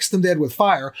Lord strikes them dead with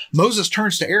fire. Moses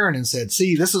turns to Aaron and said,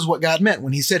 see, this is what God meant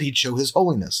when he said he'd show his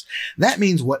holiness. That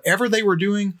means whatever they were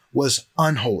doing was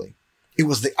unholy. It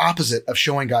was the opposite of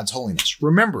showing God's holiness.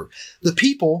 Remember, the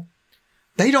people,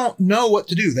 they don't know what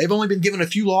to do. They've only been given a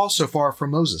few laws so far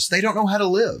from Moses. They don't know how to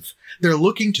live. They're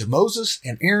looking to Moses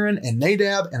and Aaron and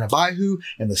Nadab and Abihu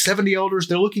and the 70 elders.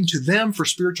 They're looking to them for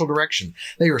spiritual direction.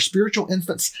 They are spiritual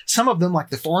infants. Some of them, like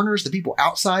the foreigners, the people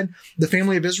outside the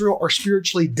family of Israel, are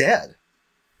spiritually dead.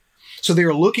 So they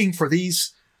are looking for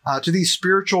these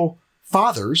spiritual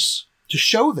fathers to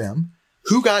show them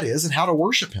who God is and how to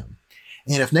worship him.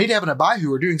 And if Nadab and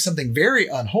Abihu are doing something very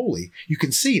unholy, you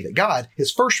can see that God,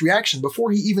 his first reaction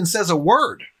before he even says a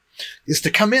word, is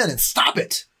to come in and stop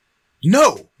it.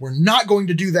 No, we're not going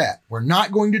to do that. We're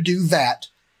not going to do that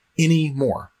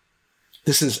anymore.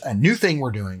 This is a new thing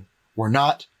we're doing. We're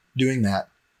not doing that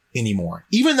anymore.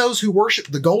 Even those who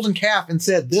worshiped the golden calf and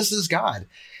said, this is God,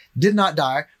 did not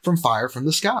die from fire from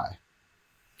the sky.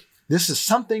 This is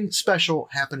something special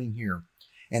happening here.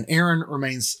 And Aaron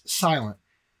remains silent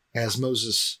as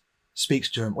Moses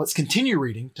speaks to him. Let's continue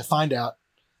reading to find out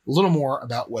a little more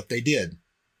about what they did.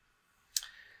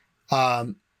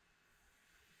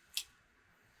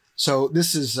 So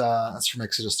this is, that's from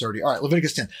Exodus 30. All right,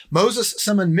 Leviticus 10. Moses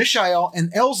summoned Mishael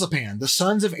and Elzaphan, the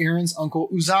sons of Aaron's uncle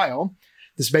Uzziel.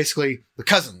 This is basically the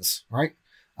cousins, right?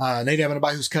 Nadab and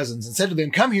Abihu's cousins, and said to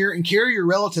them, come here and carry your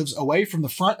relatives away from the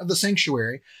front of the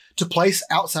sanctuary to place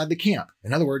outside the camp.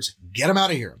 In other words, get them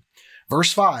out of here.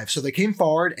 Verse 5, so they came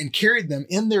forward and carried them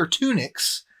in their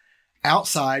tunics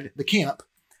outside the camp,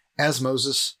 as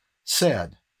Moses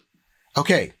said.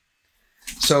 Okay,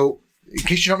 so in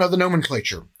case you don't know the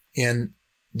nomenclature, in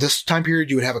this time period,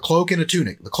 you would have a cloak and a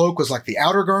tunic. The cloak was like the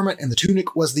outer garment, and the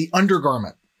tunic was the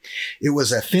undergarment. It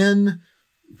was a thin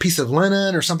piece of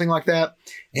linen or something like that,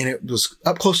 and it was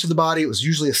up close to the body. It was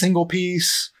usually a single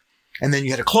piece, and then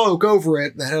you had a cloak over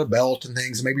it that had a belt and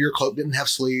things, and maybe your cloak didn't have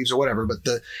sleeves or whatever,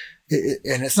 but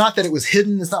and it's not that it was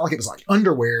hidden. It's not like it was like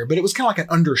underwear, but it was kind of like an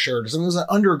undershirt. So it was an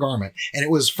undergarment, and it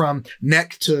was from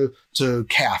neck to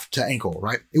calf to ankle,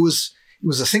 right? It was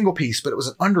a single piece, but it was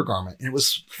an undergarment, and it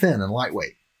was thin and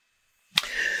lightweight.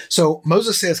 So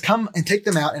Moses says, come and take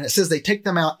them out. And it says they take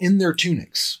them out in their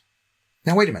tunics.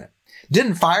 Now, wait a minute.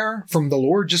 Didn't fire from the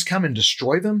Lord just come and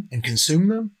destroy them and consume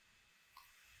them?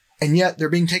 And yet they're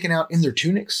being taken out in their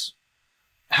tunics?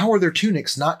 How are their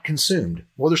tunics not consumed?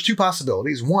 Well, there's two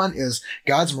possibilities. One is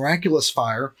God's miraculous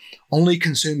fire only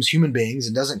consumes human beings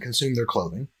and doesn't consume their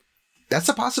clothing. That's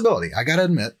a possibility. I got to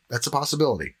admit, that's a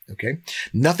possibility. Okay.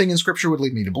 Nothing in scripture would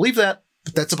lead me to believe that,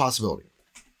 but that's a possibility.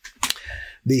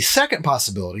 The second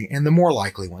possibility, and the more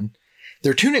likely one,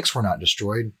 their tunics were not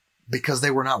destroyed because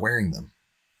they were not wearing them.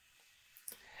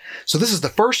 So this is the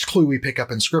first clue we pick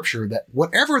up in scripture that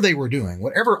whatever they were doing,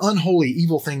 whatever unholy,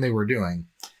 evil thing they were doing,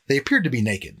 they appeared to be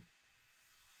naked.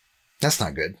 That's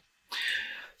not good.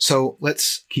 So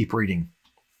let's keep reading.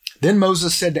 Then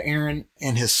Moses said to Aaron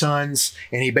and his sons,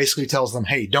 and he basically tells them,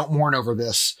 hey, don't mourn over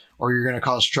this or you're going to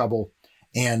cause trouble.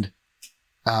 And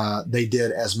they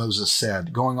did as Moses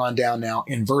said. Going on down now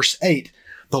in verse 8,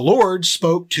 the Lord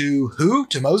spoke to who?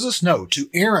 To Moses? No, to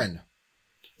Aaron.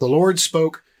 The Lord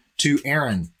spoke to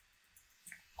Aaron.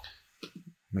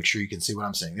 Make sure you can see what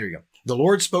I'm saying. There you go. The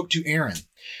Lord spoke to Aaron.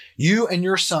 You and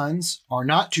your sons are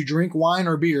not to drink wine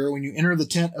or beer when you enter the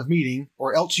tent of meeting,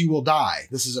 or else you will die.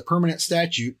 This is a permanent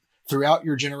statute throughout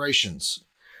your generations.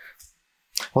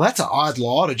 Well, that's an odd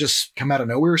law to just come out of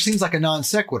nowhere. It seems like a non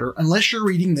sequitur unless you're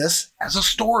reading this as a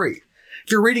story.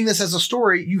 If you're reading this as a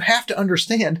story, you have to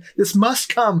understand this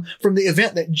must come from the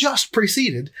event that just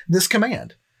preceded this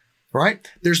command, right?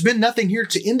 There's been nothing here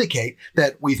to indicate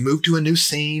that we've moved to a new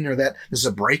scene or that there's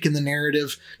a break in the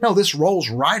narrative. No, this rolls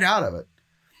right out of it.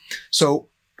 So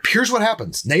here's what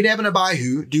happens. Nadab and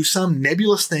Abihu do some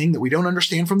nebulous thing that we don't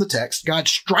understand from the text. God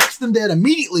strikes them dead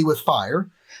immediately with fire.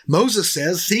 Moses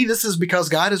says, see, this is because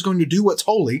God is going to do what's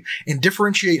holy and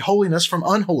differentiate holiness from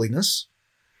unholiness.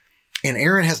 And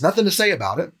Aaron has nothing to say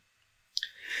about it.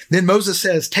 Then Moses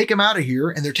says, take them out of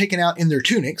here. And they're taken out in their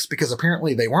tunics because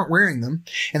apparently they weren't wearing them.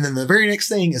 And then the very next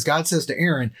thing is God says to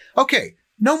Aaron, okay,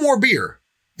 no more beer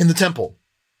in the temple.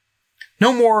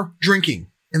 No more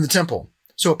drinking in the temple.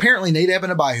 So apparently Nadab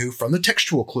and Abihu, from the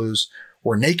textual clues,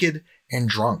 were naked and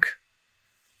drunk.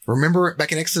 Remember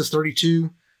back in Exodus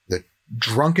 32, the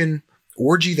drunken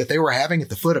orgy that they were having at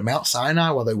the foot of Mount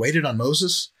Sinai while they waited on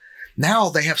Moses? Now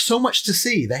they have so much to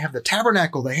see. They have the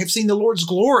tabernacle. They have seen the Lord's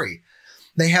glory.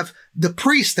 They have the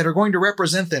priests that are going to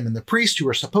represent them, and the priests who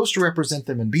are supposed to represent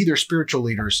them and be their spiritual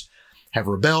leaders have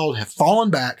rebelled, have fallen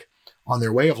back on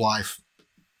their way of life,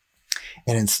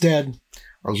 and instead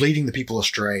are leading the people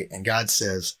astray. And God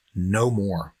says, no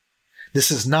more.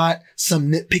 This is not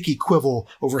some nitpicky quibble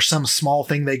over some small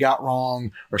thing they got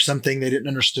wrong or something they didn't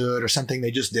understood or something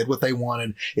they just did what they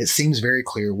wanted. It seems very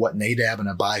clear what Nadab and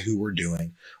Abihu were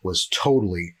doing was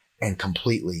totally and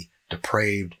completely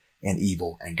depraved and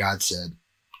evil. And God said,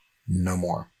 no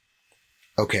more.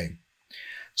 Okay.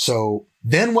 So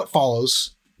then what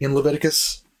follows in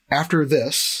Leviticus after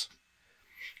this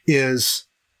is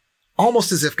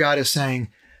almost as if God is saying,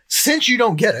 since you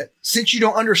don't get it, since you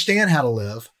don't understand how to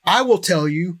live, I will tell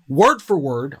you word for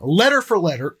word, letter for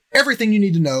letter, everything you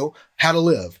need to know how to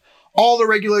live. All the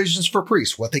regulations for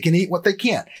priests, what they can eat, what they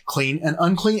can't, clean and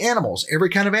unclean animals, every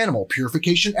kind of animal,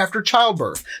 purification after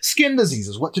childbirth, skin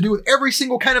diseases, what to do with every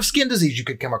single kind of skin disease you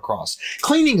could come across,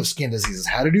 cleaning of skin diseases,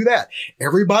 how to do that,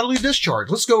 every bodily discharge.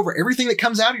 Let's go over everything that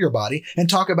comes out of your body and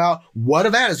talk about what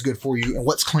of that is good for you and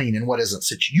what's clean and what isn't,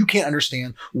 since you can't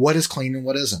understand what is clean and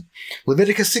what isn't.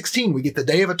 Leviticus 16, we get the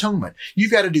Day of Atonement.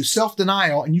 You've got to do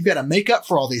self-denial and you've got to make up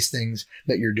for all these things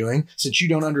that you're doing since you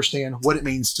don't understand what it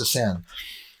means to sin.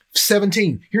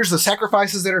 17, here's the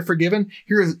sacrifices that are forgiven.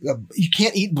 You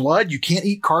can't eat blood. You can't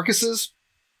eat carcasses.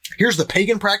 Here's the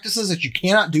pagan practices that you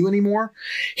cannot do anymore.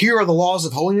 Here are the laws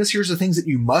of holiness. Here's the things that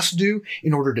you must do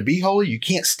in order to be holy. You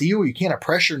can't steal. You can't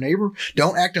oppress your neighbor.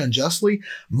 Don't act unjustly.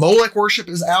 Molech worship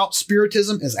is out.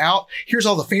 Spiritism is out. Here's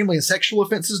all the family and sexual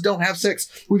offenses. Don't have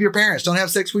sex with your parents. Don't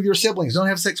have sex with your siblings. Don't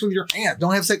have sex with your aunt.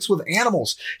 Don't have sex with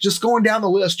animals. Just going down the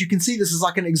list, you can see this is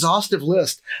like an exhaustive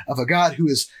list of a God who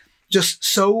is just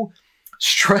so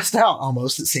stressed out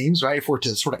almost, it seems, right? If we're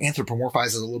to sort of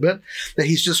anthropomorphize it a little bit, that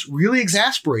he's just really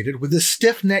exasperated with this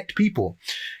stiff-necked people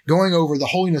going over the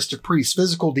holiness to priests,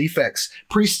 physical defects,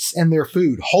 priests and their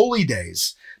food, holy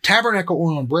days, tabernacle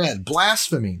oil and bread,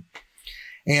 blasphemy,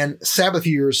 and Sabbath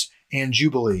years and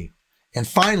Jubilee. And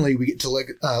finally, we get to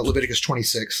Leviticus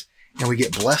 26 and we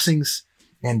get blessings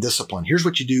and discipline. Here's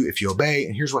what you do if you obey,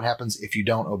 and here's what happens if you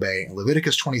don't obey. And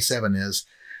Leviticus 27 is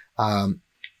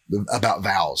about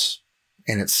vows.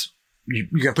 And it's, you're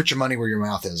going to put your money where your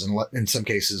mouth is. And in some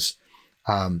cases,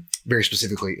 very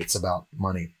specifically, it's about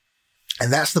money.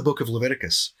 And that's the book of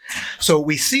Leviticus. So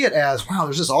we see it as, wow,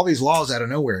 there's just all these laws out of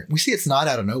nowhere. We see it's not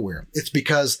out of nowhere. It's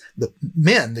because the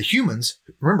men, the humans,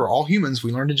 remember, all humans,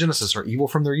 we learned in Genesis, are evil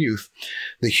from their youth.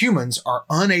 The humans are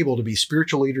unable to be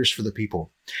spiritual leaders for the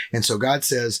people. And so God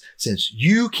says, since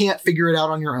you can't figure it out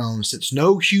on your own, since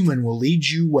no human will lead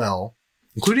you well,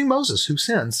 including Moses, who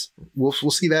sins. We'll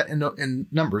see that in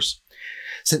Numbers.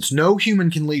 Since no human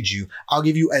can lead you, I'll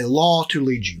give you a law to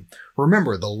lead you.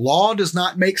 Remember, the law does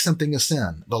not make something a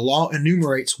sin. The law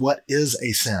enumerates what is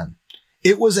a sin.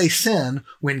 It was a sin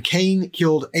when Cain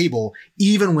killed Abel,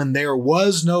 even when there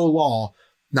was no law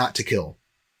not to kill.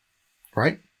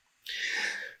 Right?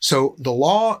 So the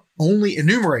law only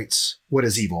enumerates what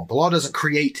is evil. The law doesn't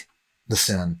create the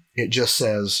sin. It just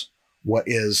says what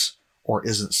is or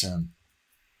isn't sin.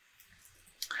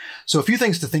 So a few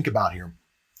things to think about here.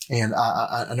 And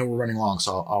I know we're running long,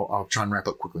 so I'll try and wrap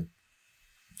up quickly.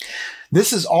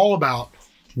 This is all about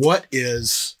what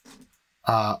is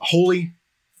holy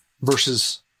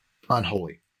versus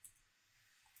unholy.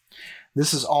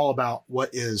 This is all about what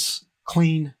is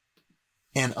clean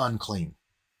and unclean.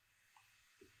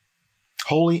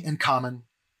 Holy and common,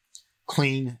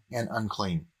 clean and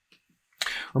unclean.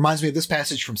 Reminds me of this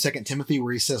passage from 2 Timothy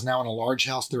where he says, now in a large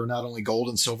house there are not only gold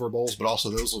and silver bowls, but also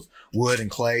those of wood and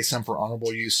clay, some for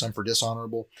honorable use, some for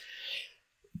dishonorable.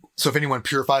 So if anyone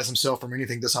purifies himself from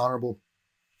anything dishonorable,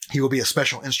 he will be a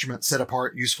special instrument set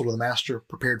apart, useful to the master,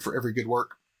 prepared for every good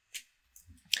work.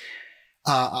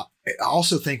 I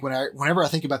also think whenever I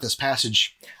think about this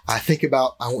passage, I think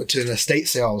about, I went to an estate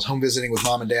sale. I was home visiting with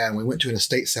mom and dad, and we went to an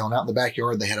estate sale, and out in the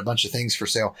backyard, they had a bunch of things for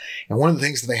sale. And one of the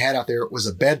things that they had out there was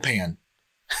a bedpan.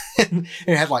 And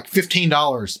it had like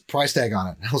 $15 price tag on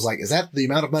it. And I was like, is that the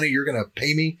amount of money you're going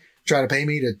to try to pay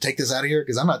me to take this out of here?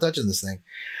 Because I'm not touching this thing.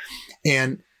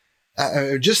 And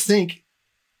just think,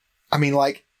 I mean,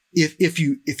 like if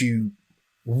you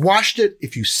washed it,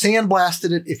 if you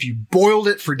sandblasted it, if you boiled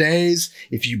it for days,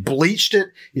 if you bleached it,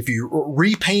 if you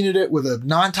repainted it with a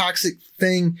non-toxic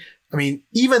thing, I mean,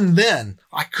 even then,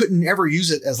 I couldn't ever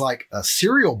use it as like a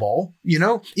cereal bowl,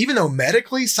 even though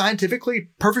medically, scientifically,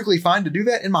 perfectly fine to do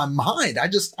that. In my mind,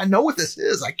 I know what this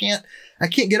is. I can't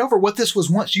get over what this was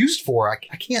once used for. I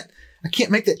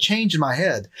can't make that change in my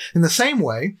head. In the same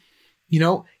way,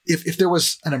 if there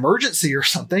was an emergency or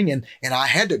something and I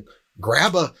had to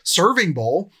grab a serving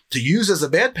bowl to use as a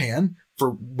bedpan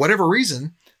for whatever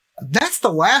reason, that's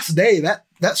the last day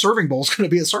that serving bowl is going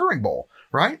to be a serving bowl,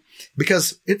 right?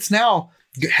 Because it's now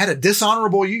had a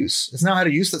dishonorable use. It's now had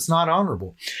a use that's not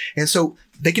honorable. And so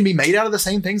they can be made out of the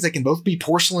same things. They can both be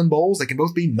porcelain bowls. They can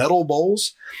both be metal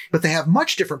bowls, but they have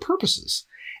much different purposes.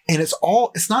 And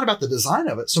it's not about the design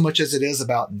of it so much as it is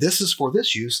about this is for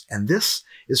this use and this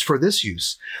is for this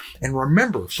use. And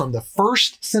remember, from the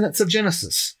first sentence of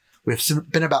Genesis, we've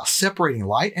been about separating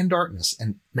light and darkness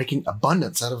and making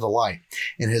abundance out of the light.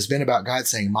 And it has been about God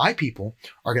saying, my people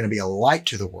are going to be a light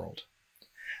to the world.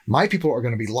 My people are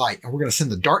going to be light, and we're going to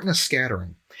send the darkness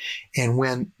scattering. And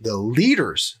when the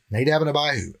leaders, Nadab and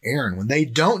Abihu, Aaron, when they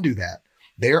don't do that,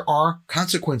 there are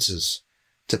consequences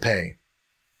to pay.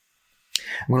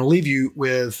 I'm going to leave you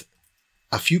with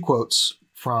a few quotes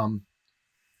from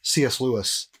C.S.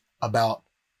 Lewis about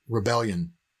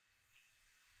rebellion.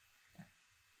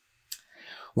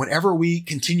 Whenever we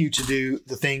continue to do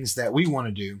the things that we want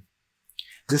to do,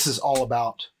 this is all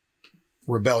about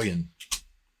rebellion.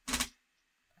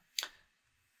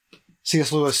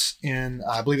 C.S. Lewis,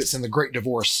 I believe it's in The Great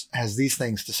Divorce, has these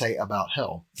things to say about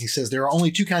hell. He says, there are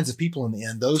only two kinds of people in the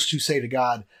end, those who say to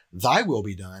God, thy will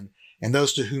be done, and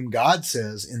those to whom God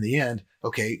says in the end,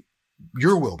 okay,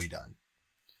 your will be done.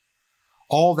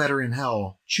 All that are in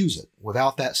hell choose it.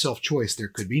 Without that self-choice, there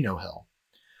could be no hell.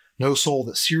 No soul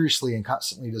that seriously and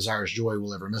constantly desires joy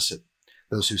will ever miss it.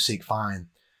 Those who seek find.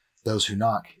 Those who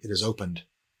knock, it is opened.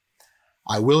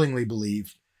 I willingly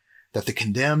believe that the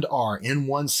condemned are, in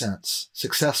one sense,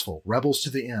 successful, rebels to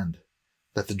the end,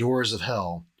 that the doors of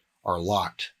hell are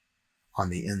locked on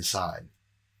the inside.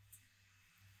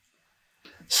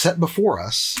 Set before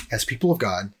us, as people of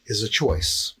God, is a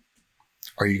choice.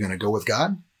 Are you going to go with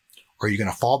God? Or are you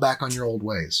going to fall back on your old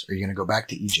ways? Are you going to go back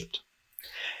to Egypt?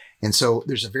 And so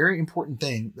there's a very important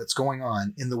thing that's going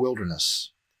on in the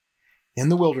wilderness. In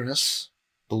the wilderness,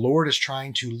 the Lord is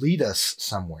trying to lead us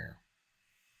somewhere.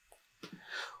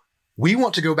 We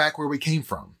want to go back where we came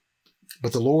from,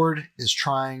 but the Lord is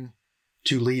trying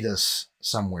to lead us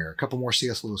somewhere. A couple more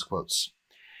C.S. Lewis quotes.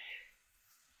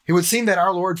 It would seem that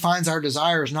our Lord finds our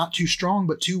desires not too strong,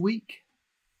 but too weak.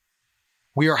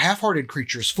 We are half-hearted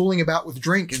creatures fooling about with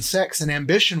drink and sex and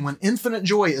ambition when infinite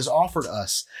joy is offered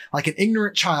us, like an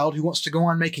ignorant child who wants to go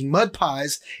on making mud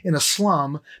pies in a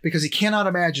slum because he cannot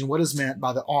imagine what is meant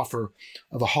by the offer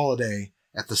of a holiday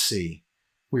at the sea.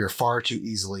 We are far too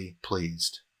easily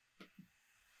pleased.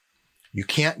 You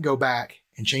can't go back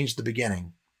and change the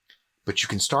beginning, but you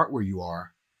can start where you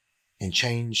are and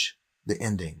change the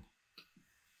ending.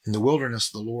 In the wilderness,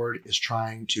 the Lord is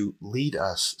trying to lead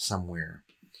us somewhere.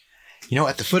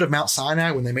 At the foot of Mount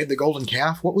Sinai, when they made the golden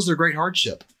calf, what was their great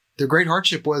hardship? Their great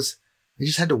hardship was they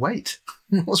just had to wait.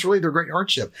 What was really their great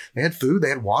hardship? They had food, they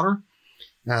had water,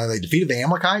 they defeated the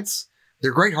Amalekites.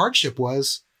 Their great hardship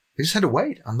was they just had to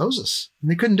wait on Moses, and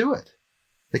they couldn't do it.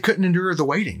 They couldn't endure the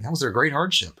waiting. That was their great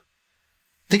hardship.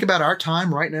 Think about our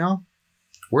time right now.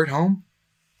 We're at home,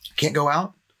 can't go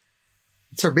out.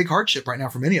 It's our big hardship right now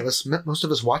for many of us. Most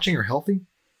of us watching are healthy.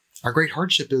 Our great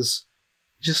hardship is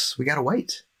we got to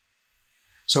wait.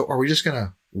 So are we just going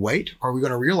to wait? Or are we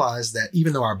going to realize that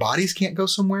even though our bodies can't go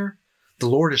somewhere, the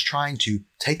Lord is trying to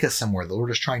take us somewhere. The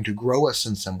Lord is trying to grow us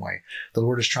in some way. The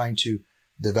Lord is trying to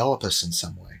develop us in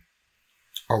some way.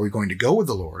 Are we going to go with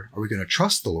the Lord? Are we going to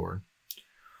trust the Lord?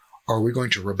 Or are we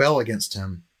going to rebel against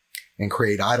him and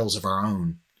create idols of our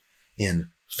own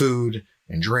in food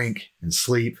and drink and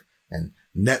sleep and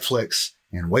Netflix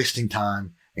and wasting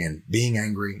time and being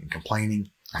angry and complaining?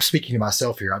 I'm speaking to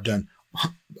myself here. I've done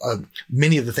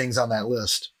many of the things on that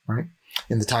list, right?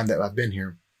 In the time that I've been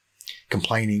here,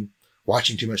 complaining,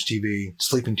 watching too much TV,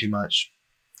 sleeping too much,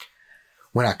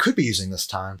 when I could be using this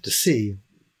time to see,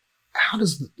 how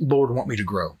does the Lord want me to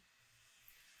grow?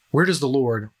 Where does the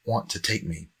Lord want to take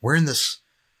me? We're in this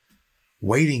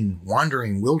waiting,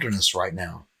 wandering wilderness right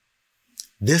now.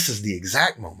 This is the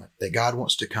exact moment that God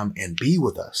wants to come and be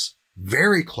with us,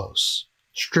 very close,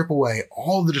 strip away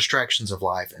all the distractions of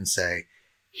life and say,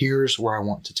 here's where I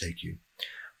want to take you.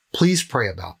 Please pray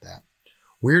about that.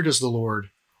 Where does the Lord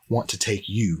want to take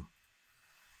you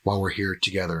while we're here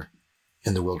together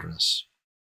in the wilderness?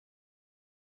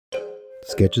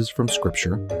 Sketches from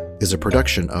Scripture is a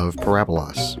production of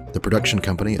Parabolos, the production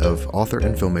company of author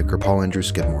and filmmaker Paul Andrew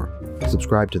Skidmore.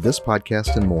 Subscribe to this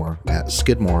podcast and more at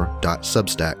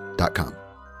skidmore.substack.com.